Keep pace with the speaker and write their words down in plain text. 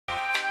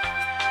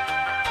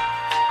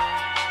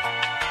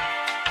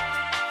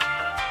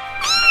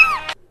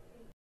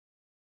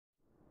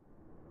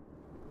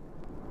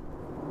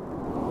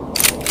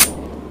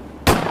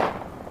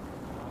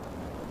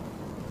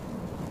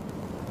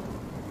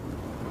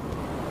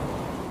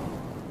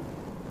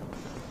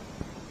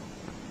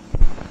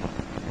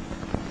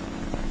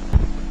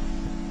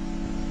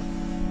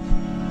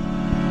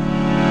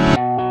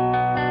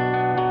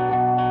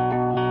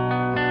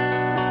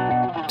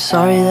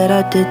sorry that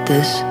I did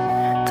this.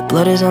 The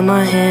blood is on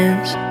my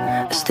hands.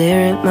 I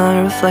stare at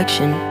my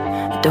reflection.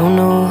 I don't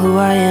know who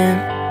I am.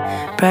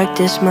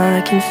 Practice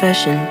my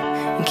confession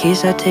in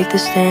case I take the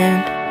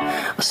stand.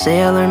 I'll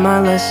say I learned my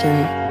lesson.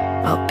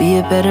 I'll be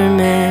a better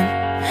man.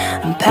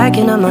 I'm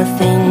packing up my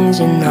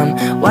things and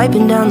I'm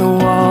wiping down the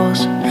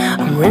walls.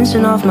 I'm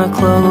rinsing off my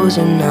clothes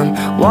and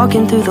I'm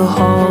walking through the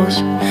halls.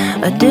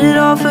 I did it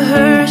all for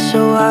her,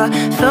 so I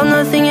felt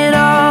nothing at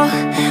all.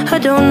 I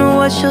don't know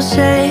what she'll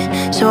say,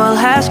 so I'll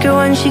ask her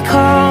when she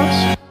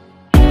calls.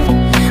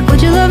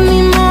 Would you love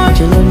me more? Would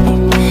you love me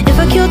more? If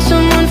I killed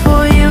someone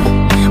for you,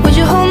 would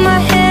you hold my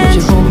hands?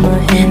 Would you hold my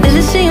hands? They're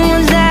the same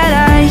ones that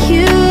I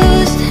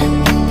used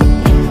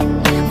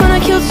when I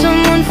killed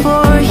someone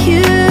for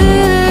you.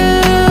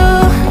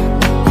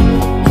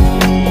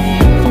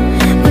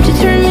 Would you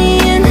turn me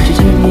in? Would you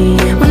turn me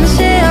in? When I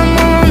say I'm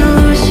on the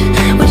loose,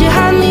 would you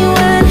hide me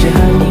when? Would you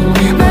hide me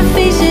when? My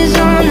face is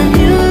on the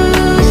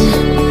news,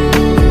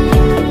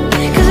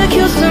 'cause I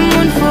killed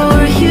someone for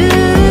you.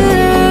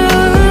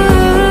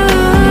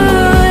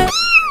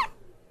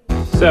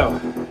 So,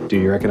 do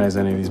you recognize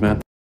any of these men?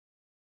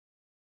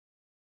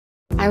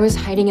 I was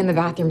hiding in the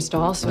bathroom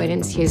stall, so I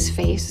didn't see his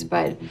face,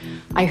 but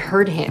I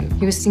heard him.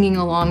 He was singing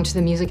along to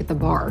the music at the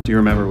bar. Do you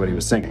remember what he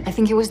was singing? I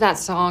think it was that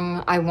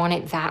song, I Want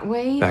It That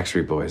Way.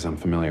 Backstreet Boys, I'm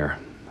familiar.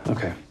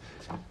 Okay.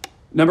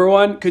 Number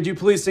one, could you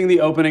please sing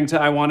the opening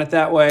to I Want It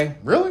That Way?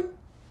 Really?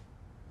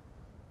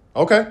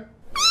 Okay.